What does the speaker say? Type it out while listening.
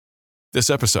This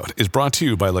episode is brought to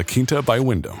you by La Quinta by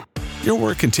Wyndham. Your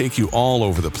work can take you all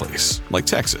over the place, like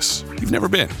Texas. You've never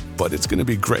been, but it's going to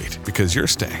be great because you're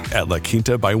staying at La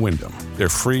Quinta by Wyndham. Their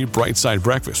free Bright Side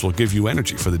breakfast will give you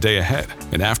energy for the day ahead.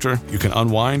 And after, you can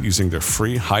unwind using their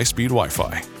free high-speed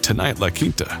Wi-Fi. Tonight, La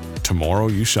Quinta. Tomorrow,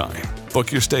 you shine.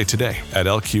 Book your stay today at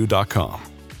lq.com.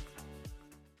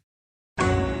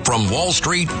 From Wall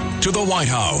Street to the White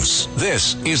House,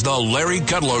 this is the Larry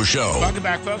Kudlow Show. Welcome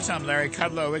back, folks. I'm Larry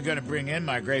Kudlow. We're going to bring in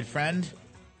my great friend,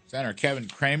 Senator Kevin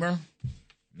Cramer,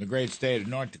 from the great state of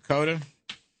North Dakota.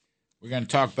 We're going to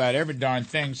talk about every darn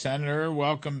thing. Senator,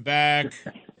 welcome back.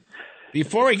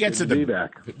 Before we get to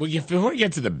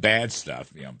the bad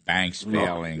stuff, banks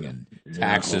failing and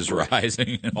taxes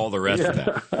rising and all the rest of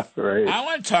that, right. I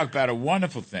want to talk about a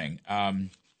wonderful thing.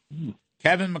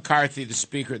 Kevin McCarthy, the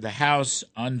Speaker of the House,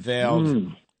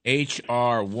 unveiled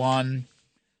H.R. 1,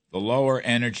 the Lower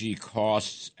Energy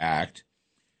Costs Act.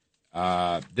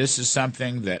 This is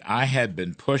something that I had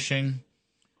been pushing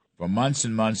for months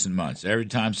and months and months. Every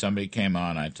time somebody came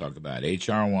on, I'd talk about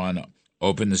H.R. 1,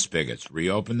 open the spigots,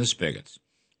 reopen the spigots,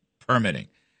 permitting.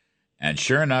 And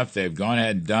sure enough, they've gone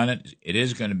ahead and done it. It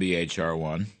is going to be H.R.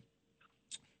 1.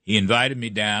 He invited me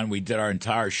down. We did our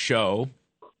entire show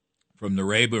from the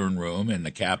Rayburn Room in the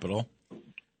Capitol.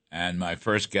 And my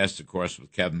first guest, of course, was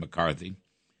Kevin McCarthy,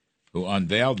 who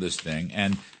unveiled this thing.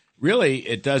 And really,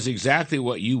 it does exactly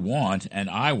what you want and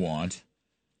I want,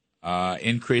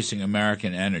 increasing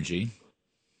American energy,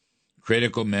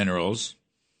 critical minerals,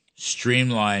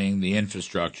 streamlining the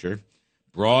infrastructure,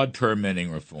 broad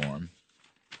permitting reform.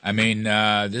 I mean,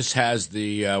 this has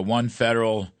the one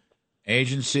federal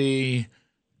agency.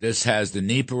 This has the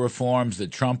NEPA reforms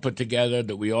that Trump put together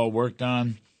that we all worked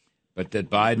on, but that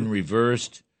Biden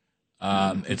reversed.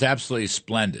 It's absolutely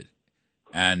splendid.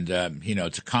 And,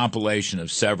 it's a compilation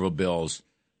of several bills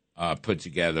put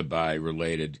together by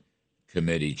related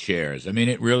committee chairs. I mean,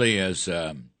 it really is.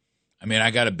 I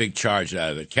got a big charge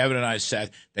out of it. Kevin and I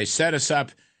they set us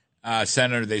up,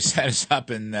 Senator, they set us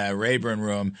up in the Rayburn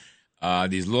Room,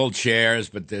 these little chairs,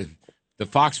 but the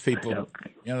Fox people,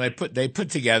 they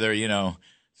put together,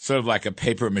 sort of like a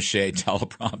papier-mâché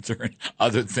teleprompter and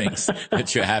other things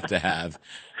that you have to have.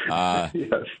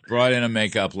 Yes. Brought in a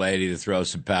makeup lady to throw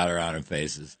some powder on her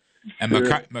faces. And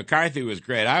McCarthy was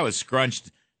great. I was scrunched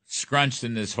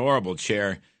in this horrible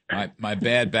chair. My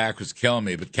bad back was killing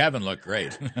me, but Kevin looked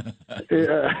great.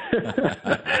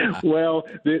 Well,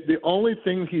 the only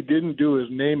thing he didn't do is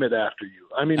name it after you.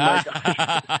 I mean,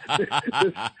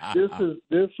 this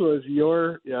was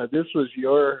your.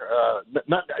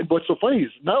 Not what's so funny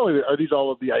is not only are these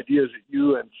all of the ideas that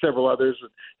you and several others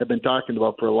have been talking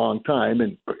about for a long time,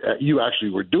 and you actually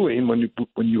were doing when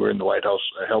you were in the White House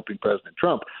helping President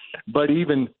Trump, but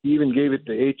even gave it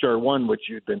to H.R. 1, which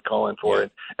you'd been calling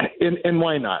for, and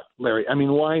why not, Larry? I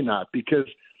mean, why not? Because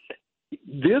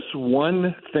this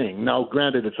one thing. Now,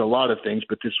 granted, it's a lot of things,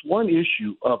 but this one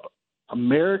issue of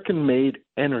American-made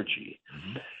energy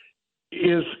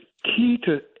is key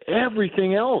to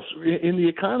everything else in the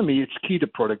economy. It's key to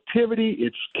productivity.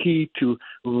 It's key to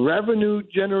revenue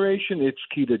generation. It's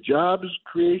key to jobs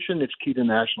creation. It's key to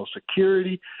national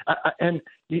security. I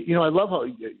love how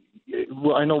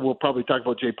I know we'll probably talk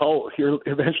about Jay Powell here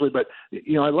eventually, but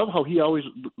I love how he always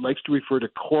likes to refer to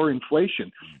core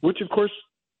inflation, which of course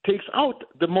takes out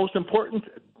the most important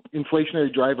inflationary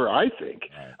driver, I think,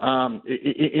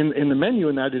 in the menu,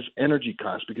 and that is energy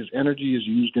costs, because energy is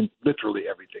used in literally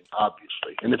everything,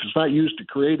 obviously. And if it's not used to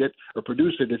create it or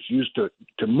produce it, it's used to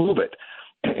move it,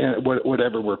 and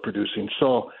whatever we're producing.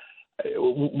 So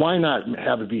why not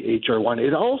have it be H.R. 1?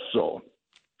 It also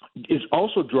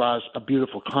draws a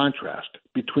beautiful contrast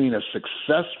between a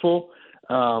successful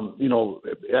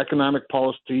economic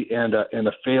policy and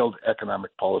a failed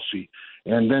economic policy.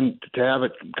 And then to have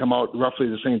it come out roughly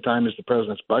the same time as the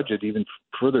president's budget even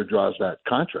further draws that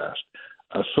contrast.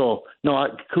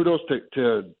 Kudos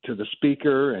to the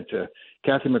Speaker and to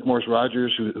Kathy McMorris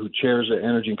Rogers, who chairs the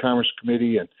Energy and Commerce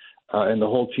Committee, and the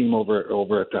whole team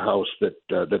over at the House that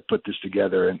put this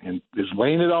together and is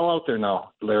laying it all out there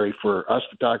now, Larry, for us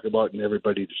to talk about and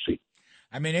everybody to see.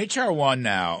 I mean, H.R. 1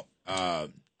 now,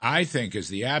 I think, is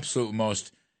the absolute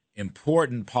most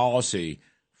important policy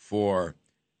for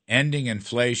ending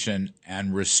inflation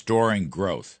and restoring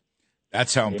growth.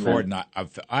 That's how important.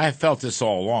 I have felt this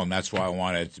all along. That's why I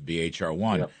wanted it to be H.R.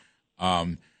 1. Yep.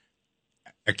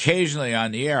 Occasionally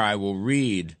on the air, I will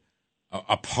read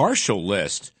a partial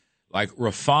list, like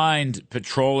refined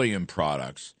petroleum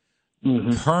products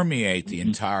permeate the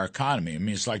entire economy. I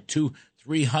mean, it's like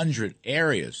 200-300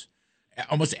 areas.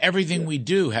 Almost everything we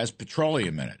do has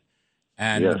petroleum in it.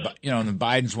 And, and the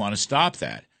Bidens want to stop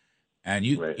that. And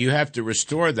you have to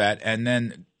restore that. And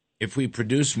then if we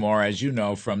produce more, as you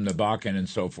know, from the Bakken and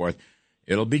so forth,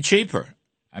 it'll be cheaper.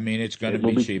 I mean, it's going to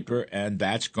be cheaper, and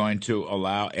that's going to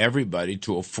allow everybody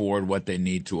to afford what they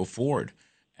need to afford.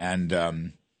 And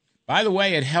by the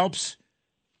way, it helps.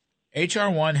 H.R.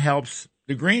 1 helps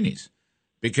the greenies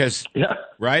because,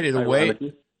 right, in a way,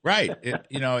 right,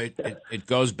 it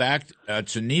goes back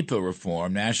to NEPA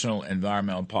reform, National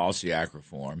Environmental Policy Act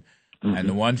reform, and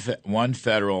the one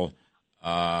federal,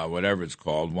 whatever it's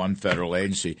called, one federal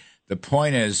agency. The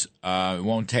point is, it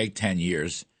won't take 10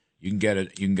 years. You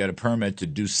can get a permit to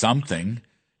do something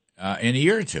in a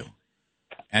year or two,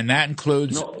 and that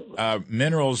includes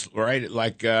minerals, right?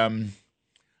 Like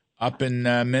up in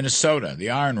Minnesota, the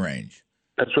Iron Range.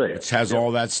 That's right. It has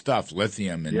all that stuff,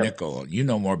 lithium and nickel. You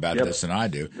know more about this than I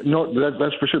do. No,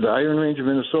 that's for sure. The Iron Range of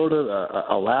Minnesota,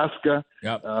 Alaska,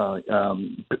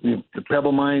 the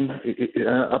Pebble Mine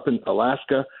up in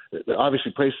Alaska.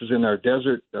 Obviously, places in our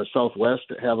desert Southwest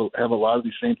have a lot of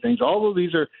these same things. All of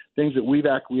these are things that we've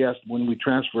acquiesced when we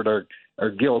transferred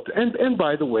our guilt. And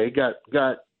by the way, got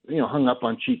hung up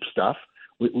on cheap stuff.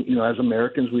 As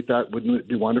Americans, we thought wouldn't it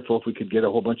be wonderful if we could get a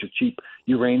whole bunch of cheap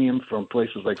uranium from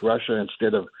places like Russia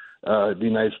instead of the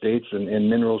United States, and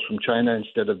minerals from China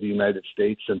instead of the United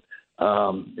States, and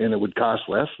it would cost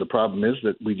less. The problem is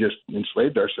that we just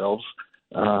enslaved ourselves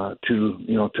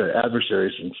to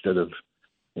adversaries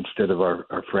instead of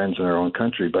our friends in our own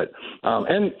country. But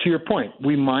and to your point,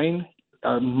 we mine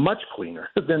much cleaner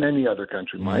than any other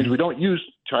country mines. We don't use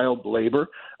child labor.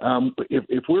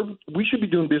 If we should be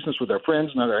doing business with our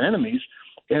friends, not our enemies,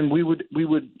 and we would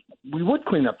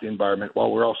clean up the environment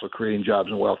while we're also creating jobs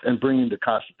and wealth and bringing the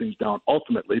cost of things down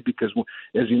ultimately. Because,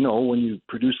 as you know, when you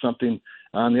produce something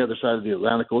on the other side of the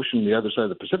Atlantic Ocean, the other side of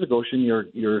the Pacific Ocean,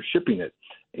 you're shipping it,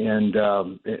 and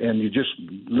you just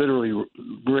literally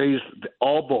raise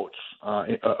all boats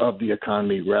of the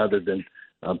economy rather than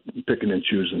picking and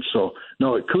choosing. So,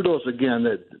 no, kudos again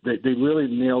that they really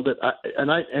nailed it.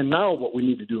 And now what we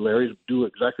need to do, Larry, is do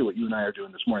exactly what you and I are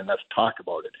doing this morning. That's talk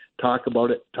about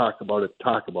it,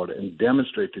 and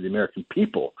demonstrate to the American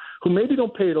people who maybe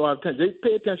don't pay a lot of attention. They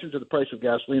pay attention to the price of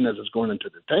gasoline as it's going into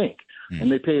the tank,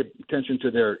 and they pay attention to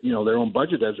their own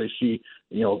budget as they see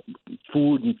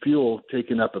food and fuel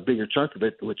taking up a bigger chunk of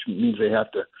it, which means they have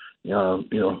to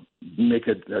make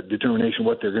a determination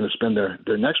what they're going to spend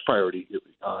their next priority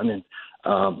on, and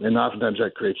oftentimes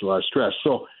that creates a lot of stress.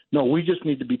 So, no, we just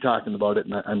need to be talking about it,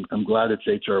 and I'm glad it's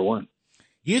H.R. 1.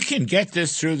 You can get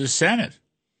this through the Senate.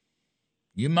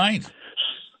 You might.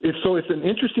 It's an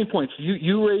interesting point. So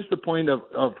you raised the point of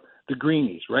the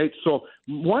greenies, right? So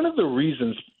one of the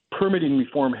reasons permitting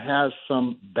reform has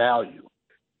some value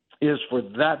is for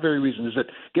that very reason, is that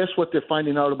guess what they're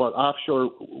finding out about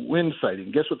offshore wind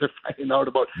siting? Guess what they're finding out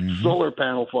about solar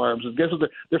panel farms? And guess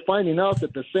what they're finding out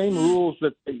that the same rules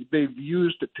that they've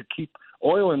used to keep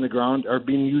oil in the ground are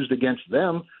being used against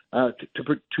them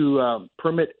to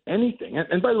permit anything.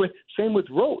 And by the way, same with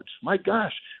roads. My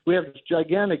gosh, we have this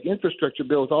gigantic infrastructure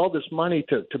bill with all this money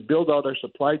to build out our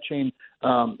supply chain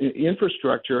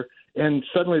infrastructure, and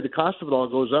suddenly the cost of it all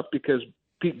goes up because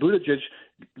Pete Buttigieg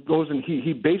goes and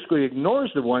he basically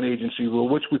ignores the one agency rule,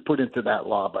 which we put into that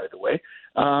law, by the way.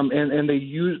 And they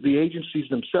use the agencies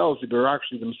themselves, the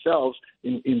bureaucracy themselves,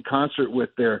 in concert with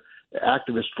their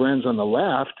activist friends on the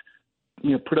left,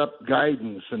 put up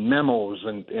guidance and memos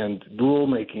and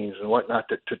rulemakings and whatnot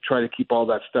to try to keep all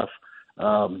that stuff,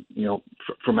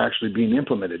 from actually being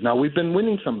implemented. Now, we've been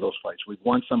winning some of those fights. We've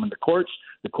won some in the courts.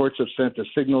 The courts have sent a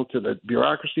signal to the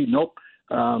bureaucracy. Nope.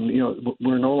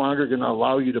 We're no longer going to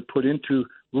allow you to put into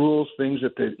rules things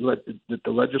that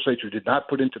the legislature did not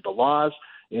put into the laws.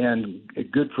 And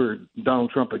good for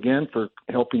Donald Trump again for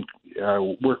helping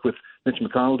work with Mitch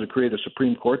McConnell to create a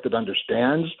Supreme Court that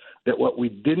understands that what we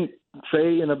didn't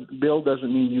say in a bill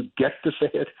doesn't mean you get to say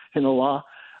it in a law.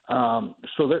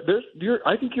 So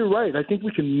I think you're right. I think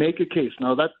we can make a case.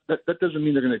 Now that doesn't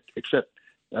mean they're going to accept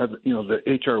the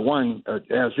H.R. 1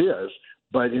 as is.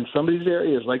 But in some of these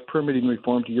areas, like permitting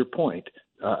reform, to your point,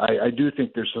 I do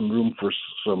think there's some room for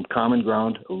some common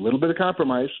ground, a little bit of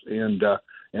compromise, and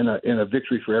a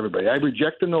victory for everybody. I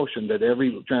reject the notion that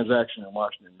every transaction in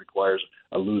Washington requires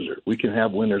a loser. We can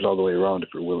have winners all the way around if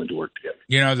we're willing to work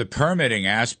together. The permitting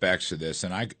aspects of this,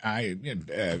 and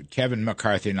Kevin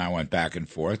McCarthy and I went back and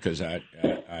forth because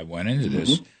I went into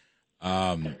this,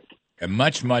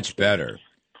 much, much better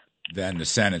than the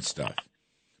Senate stuff.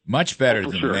 Much better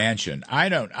than Manchin. I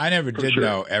never did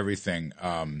know everything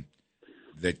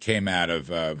that came out of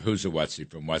who's a whatsy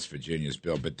from West Virginia's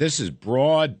bill, but this is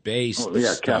broad-based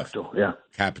stuff. Capitol.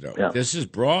 Capitol. Yeah. This is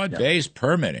broad-based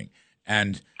permitting,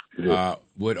 and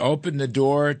would open the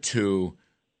door to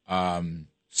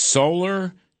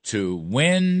solar, to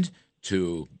wind,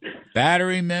 to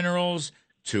battery minerals,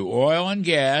 to oil and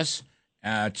gas,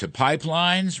 to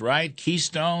pipelines, right?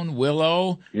 Keystone,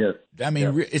 Willow. Yes. I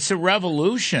mean, it's a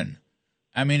revolution.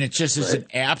 I mean, it just is Right. an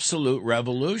absolute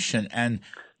revolution. And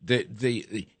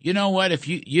the you know what? If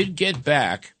you'd get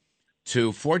back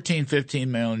to 14,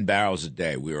 15 million barrels a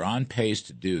day, we were on pace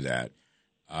to do that.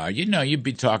 You'd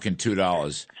be talking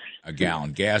 $2 a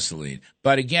gallon gasoline.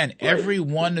 But again, every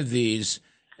one of these,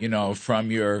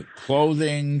 from your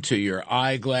clothing to your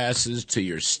eyeglasses to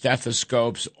your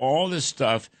stethoscopes, all this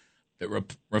stuff that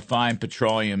refined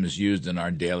petroleum is used in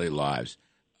our daily lives.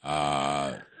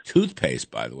 Toothpaste,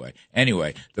 by the way.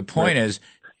 Anyway, the point is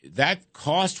that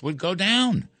cost would go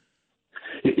down.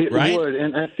 It right? would,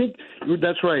 and I think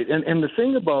that's right. And the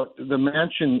thing about the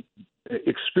Manchin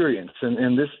experience,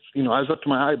 and this, I was up to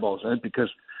my eyeballs in it because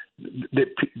the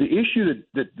issue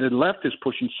that the left is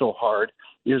pushing so hard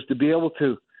is to be able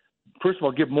to, first of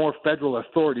all, give more federal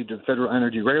authority to the Federal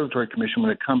Energy Regulatory Commission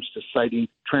when it comes to siting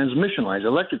transmission lines,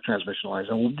 electric transmission lines.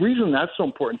 And the reason that's so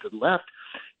important to the left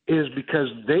is because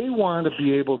they want to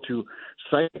be able to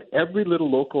cite every little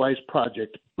localized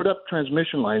project, put up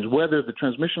transmission lines, whether the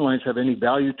transmission lines have any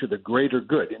value to the greater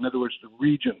good. In other words, the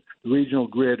regional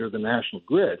grid or the national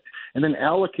grid, and then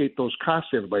allocate those costs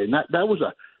to everybody. And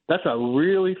that's a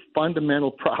really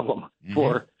fundamental problem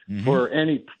for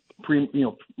any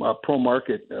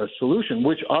pro-market solution,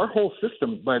 which our whole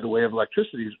system, by the way, of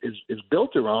electricity is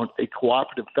built around a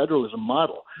cooperative federalism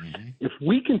model. If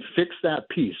we can fix that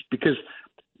piece, because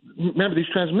remember, these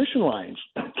transmission lines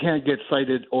can't get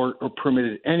cited or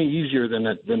permitted any easier than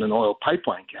an oil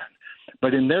pipeline can.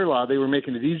 But in their law, they were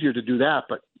making it easier to do that,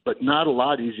 but not a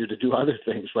lot easier to do other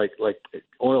things like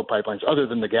oil pipelines, other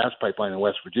than the gas pipeline in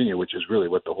West Virginia, which is really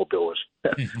what the whole bill was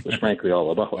frankly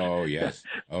all about. Oh, yes.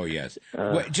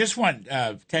 Wait, just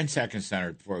 10 seconds,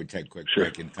 Senator, before we take a quick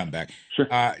break and come back. Sure.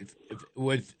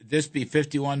 Would this be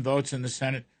 51 votes in the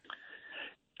Senate?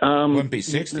 It wouldn't be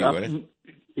 60, would it?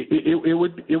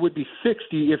 It would be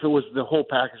 60 if it was the whole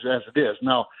package as it is.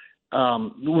 Now,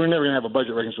 we're never going to have a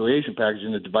budget reconciliation package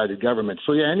in a divided government.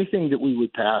 So yeah, anything that we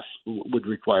would pass would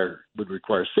require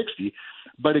 60.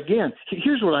 But again,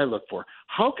 here's what I look for: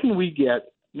 how can we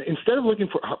get, instead of looking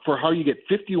for how you get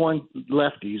 51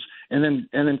 lefties and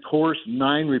then coerce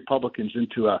 9 Republicans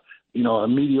into a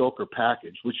mediocre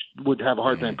package, which would have a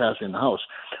hard time passing in the House,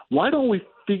 why don't we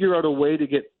figure out a way to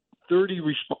get 30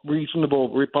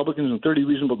 reasonable Republicans and 30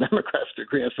 reasonable Democrats to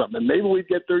agree on something, and maybe we'd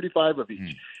get 35 of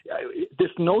each. This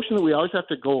notion that we always have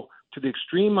to go to the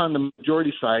extreme on the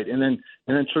majority side and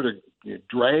then sort of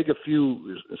drag a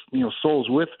few souls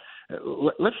with.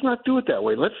 Let's not do it that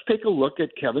way. Let's take a look at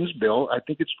Kevin's bill. I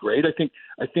think it's great. I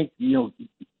think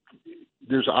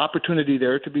there's opportunity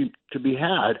there to be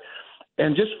had.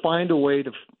 And just find a way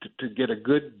to get a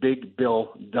good big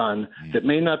bill done that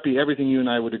may not be everything you and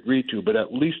I would agree to, but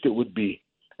at least it would be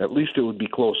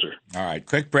closer. All right,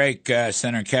 quick break.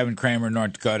 Senator Kevin Cramer,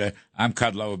 North Dakota. I'm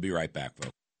Kudlow. We'll be right back,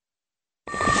 folks.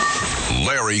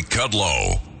 Larry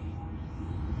Kudlow.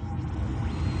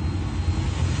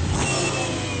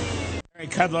 Larry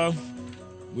Kudlow.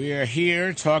 We are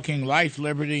here talking life,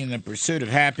 liberty, and the pursuit of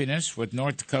happiness with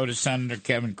North Dakota Senator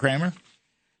Kevin Cramer.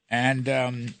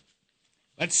 And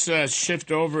let's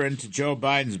shift over into Joe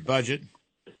Biden's budget,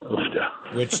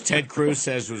 which Ted Cruz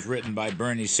says was written by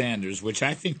Bernie Sanders, which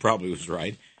I think probably was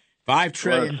right. $5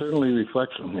 trillion. Well, it certainly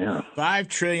reflects them, yeah. $5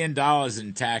 trillion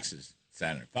in taxes,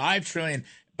 Senator. $5 trillion.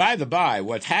 By the by,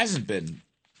 what hasn't been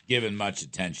given much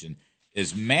attention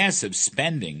is massive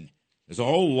spending. There's a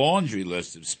whole laundry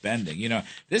list of spending.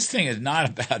 This thing is not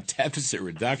about deficit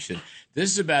reduction.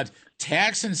 This is about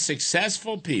taxing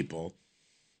successful people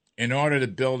in order to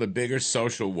build a bigger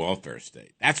social welfare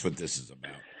state. That's what this is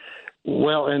about.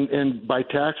 Well, and by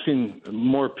taxing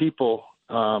more people,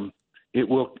 it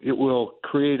will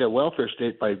create a welfare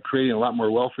state by creating a lot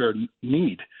more welfare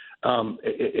need,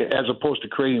 as opposed to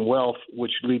creating wealth,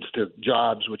 which leads to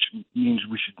jobs, which means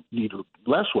we should need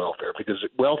less welfare, because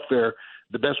welfare,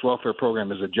 the best welfare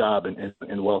program, is a job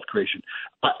and wealth creation.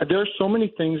 There are so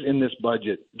many things in this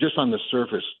budget, just on the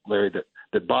surface, Larry,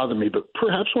 that bother me. But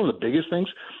perhaps one of the biggest things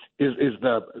is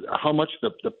how much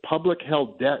the public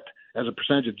held debt as a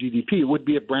percentage of GDP would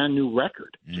be a brand new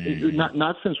record,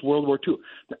 not since World War II.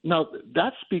 Now,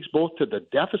 that speaks both to the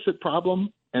deficit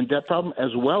problem and debt problem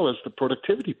as well as the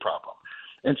productivity problem.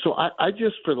 And so I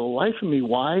just, for the life of me,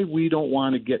 why we don't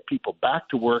want to get people back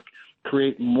to work,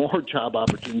 create more job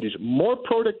opportunities, more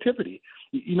productivity.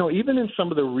 Even in some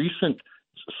of the recent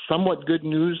somewhat good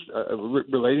news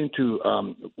relating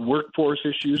to workforce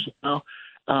issues now,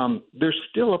 there's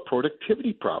still a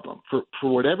productivity problem. For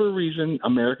whatever reason,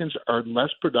 Americans are less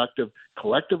productive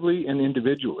collectively and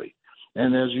individually.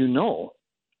 And as you know,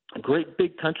 a great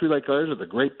big country like ours, with a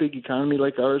great big economy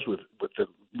like ours, with the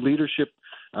leadership,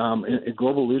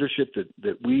 global leadership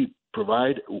that we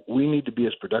provide, we need to be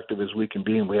as productive as we can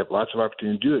be, and we have lots of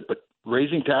opportunity to do it. But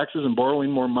raising taxes and borrowing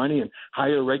more money and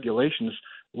higher regulations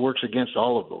works against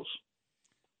all of those.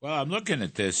 Well, I'm looking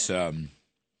at this.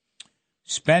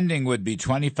 Spending would be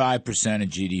 25% of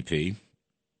GDP.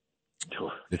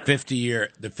 The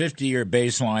 50-year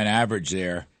baseline average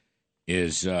there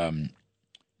is 20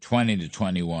 to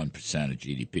 21% of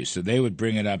GDP. So they would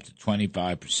bring it up to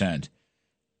 25%.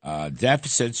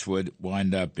 Deficits would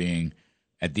wind up being,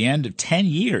 at the end of 10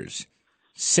 years,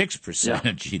 6%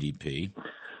 of GDP.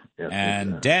 Yeah,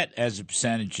 and debt as a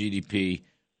percent of GDP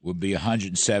would be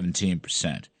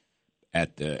 117%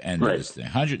 at the end of this thing.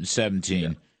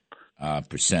 117%.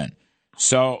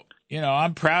 So,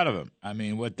 I'm proud of them. I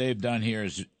mean, what they've done here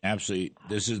is absolutely,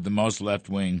 this is the most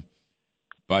left-wing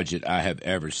budget I have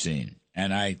ever seen.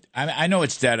 And I know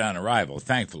it's dead on arrival,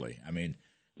 thankfully.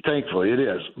 Thankfully it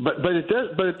is. But it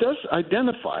does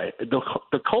identify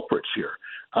the culprits here.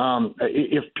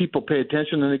 If people pay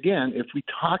attention, and again, if we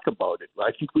talk about it,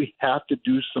 I think we have to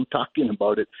do some talking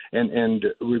about it and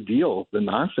reveal the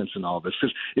nonsense in all of this.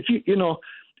 Because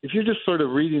if you're just sort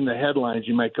of reading the headlines,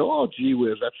 you might go, "Oh, gee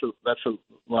whiz, that's a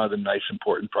lot of nice,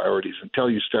 important priorities." Until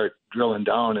you start drilling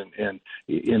down and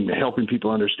helping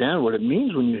people understand what it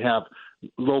means when you have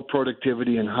low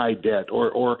productivity and high debt,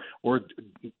 or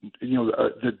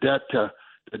the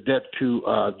debt to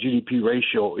GDP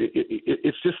ratio.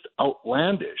 It's just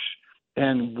outlandish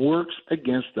and works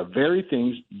against the very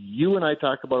things you and I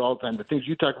talk about all the time, the things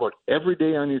you talk about every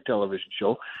day on your television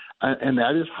show, and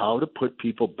that is how to put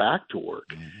people back to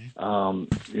work,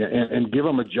 and give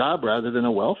them a job rather than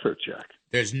a welfare check.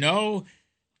 There's no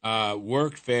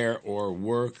workfare or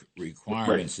work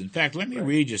requirements. Right. In fact, let me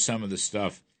read you some of the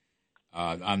stuff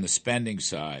on the spending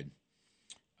side.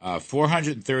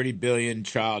 $430 billion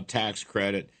child tax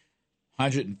credit,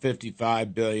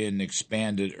 $155 billion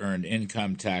expanded earned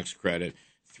income tax credit,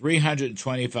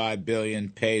 $325 billion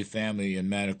paid family and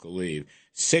medical leave,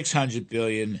 $600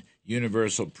 billion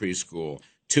universal preschool,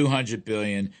 $200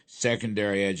 billion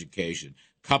secondary education,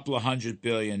 couple of $100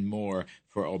 billion more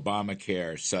for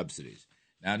Obamacare subsidies.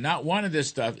 Now, not one of this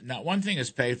stuff, not one thing is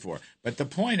paid for, but the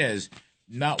point is,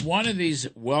 not one of these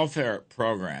welfare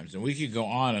programs, and we could go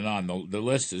on and on. The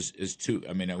list is too.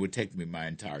 It would take me my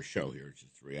entire show here, which is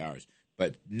 3 hours.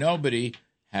 But nobody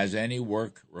has any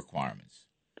work requirements.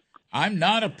 I'm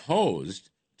not opposed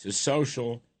to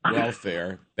social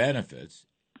welfare benefits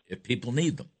if people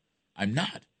need them. I'm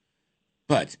not.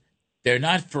 But they're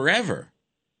not forever.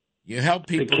 You help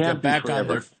people get back on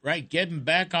get them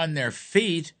back on their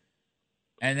feet,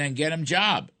 and then get them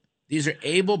job. These are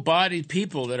able-bodied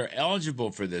people that are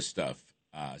eligible for this stuff,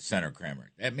 Senator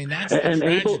Cramer. That's the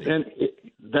tragedy.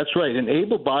 That's right. And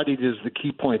able-bodied is the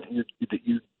key point that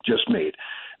you just made.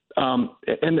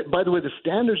 And by the way, the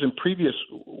standards in previous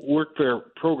workfare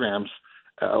programs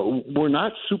were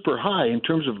not super high in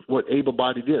terms of what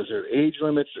able-bodied is. There are age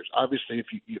limits. There's obviously, if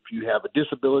you have a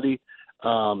disability,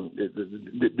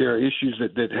 there are issues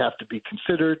that have to be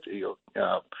considered.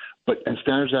 And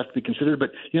standards have to be considered.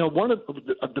 But one of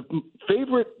the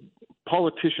favorite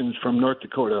politicians from North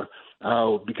Dakota,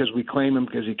 because we claim him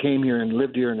because he came here and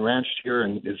lived here and ranched here,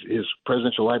 and his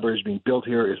presidential library is being built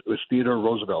here, was Theodore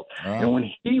Roosevelt. And when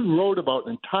he wrote about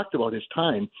and talked about his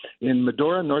time in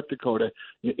Medora, North Dakota,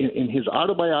 in his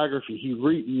autobiography, he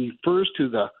refers to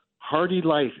the hardy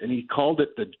life, and he called it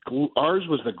ours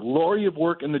was the glory of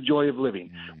work and the joy of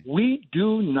living. We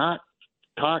do not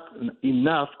talk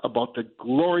enough about the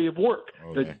glory of work,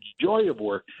 the joy of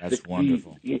work. That's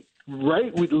wonderful.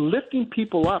 Right? Lifting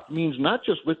people up means not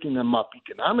just lifting them up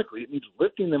economically, it means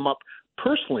lifting them up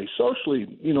personally, socially,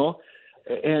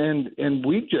 and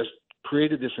we just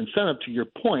created this incentive, to your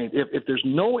point. If there's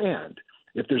no end,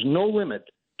 if there's no limit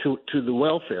to the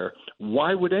welfare,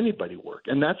 why would anybody work?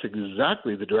 And that's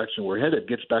exactly the direction we're headed. It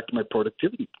gets back to my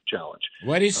productivity challenge.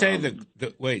 What do you say?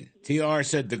 TR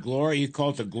said the glory, you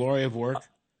call it the glory of work?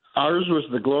 Ours was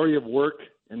the glory of work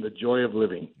and the joy of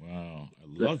living. Wow. I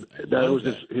love that. That was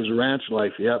his ranch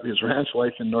life. Yeah, his ranch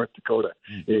life in North Dakota.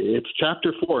 It's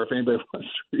chapter 4, if anybody wants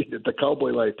to read it, the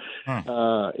cowboy life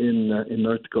in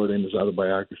North Dakota in his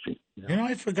autobiography. Yeah.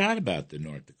 I forgot about the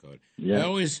North Dakota. Yeah.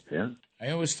 I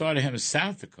always thought of him as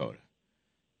South Dakota.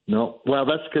 No. Well,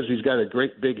 that's because he's got a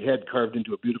great big head carved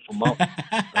into a beautiful mountain.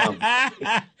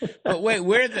 But wait,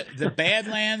 where the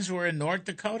Badlands were in North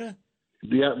Dakota?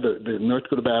 The North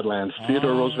Dakota Badlands,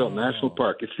 Theodore Roosevelt National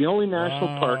Park. It's the only national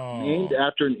park named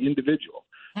after an individual.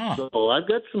 Huh. So I've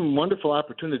got some wonderful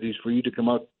opportunities for you to come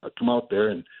out there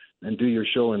and do your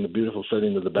show in the beautiful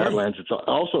setting of the Badlands. It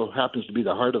also happens to be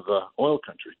the heart of oil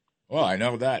country. Well, I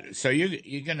know that. So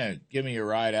you're going to give me a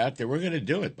ride out there. We're going to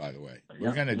do it, by the way.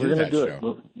 We're going to do that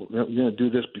show. We're going to do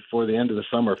this before the end of the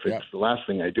summer if it's the last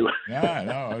thing I do. Yeah,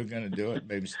 no, we're going to do it.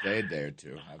 Maybe stay a day or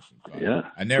two, have some fun. Yeah,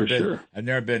 I've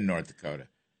never been to North Dakota.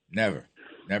 Never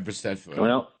set foot.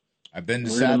 Well, I've been to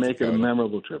South Dakota. We're going to make it a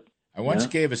memorable trip. I once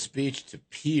gave a speech to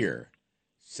Pierre.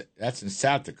 That's in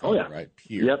South Dakota, right?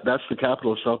 Pierre. Yep, that's the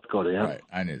capital of South Dakota, yeah. Right,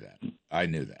 I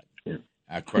knew that. Yeah.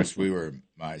 Of course,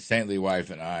 my saintly wife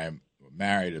and I were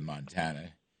married in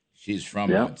Montana. She's from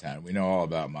Montana. We know all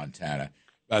about Montana.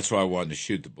 That's why I wanted to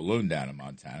shoot the balloon down in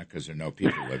Montana, because there are no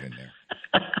people living there.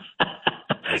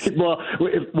 Well,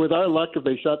 with our luck, if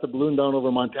they shot the balloon down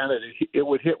over Montana, it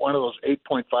would hit one of those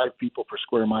 8.5 people per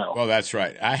square mile. Well, that's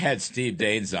right. I had Steve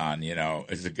Daines on,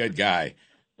 he's a good guy.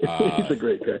 He's a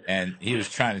great guy. And he was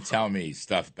trying to tell me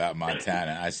stuff about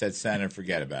Montana. I said, Senator,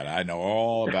 forget about it. I know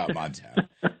all about Montana.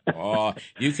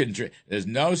 There's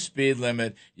no speed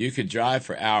limit. You can drive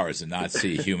for hours and not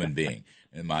see a human being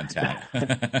in Montana.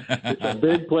 It's a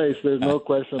big place. There's no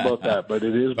question about that, but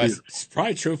it is beautiful. It's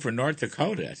probably true for North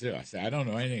Dakota, too. I don't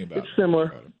know anything about it. It's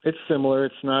similar. It's similar.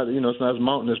 It's not, it's not as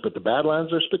mountainous, but the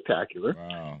Badlands are spectacular.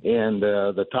 Wow. And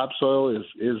the topsoil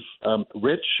is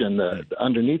rich, and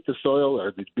underneath the soil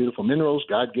are these beautiful minerals.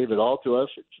 God gave it all to us.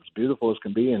 It's as beautiful as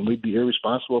can be, and we'd be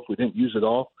irresponsible if we didn't use it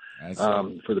all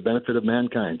for the benefit of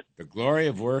mankind. The glory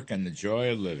of work and the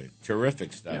joy of living.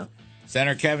 Terrific stuff. Yeah.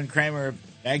 Senator Kevin Cramer,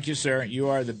 thank you, sir. You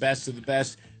are the best of the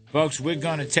best. Folks, we're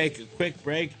going to take a quick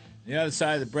break. On the other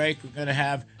side of the break, we're going to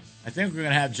have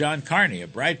John Carney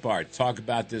of Breitbart talk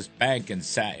about this bank in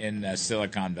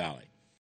Silicon Valley.